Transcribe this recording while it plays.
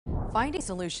Finding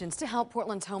solutions to help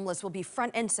Portland's homeless will be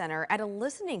front and center at a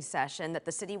listening session that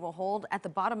the city will hold at the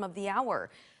bottom of the hour.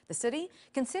 The city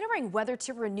considering whether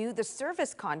to renew the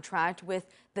service contract with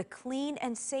the Clean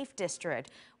and Safe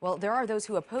District. Well, there are those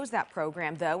who oppose that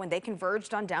program, though, and they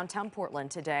converged on downtown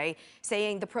Portland today,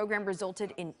 saying the program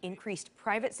resulted in increased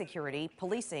private security,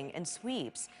 policing, and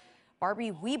sweeps.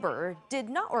 Barbie Weber did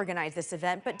not organize this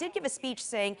event, but did give a speech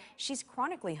saying she's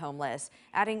chronically homeless,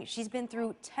 adding she's been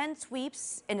through 10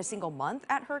 sweeps in a single month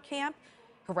at her camp,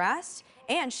 harassed,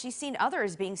 and she's seen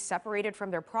others being separated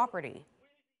from their property.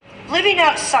 Living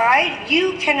outside,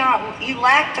 you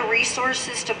lack the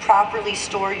resources to properly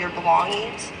store your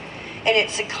belongings, and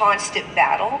it's a constant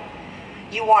battle.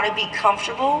 You want to be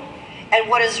comfortable, and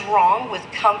what is wrong with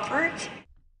comfort?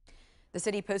 The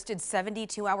city posted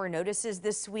 72-hour notices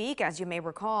this week, as you may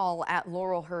recall, at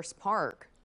Laurelhurst Park.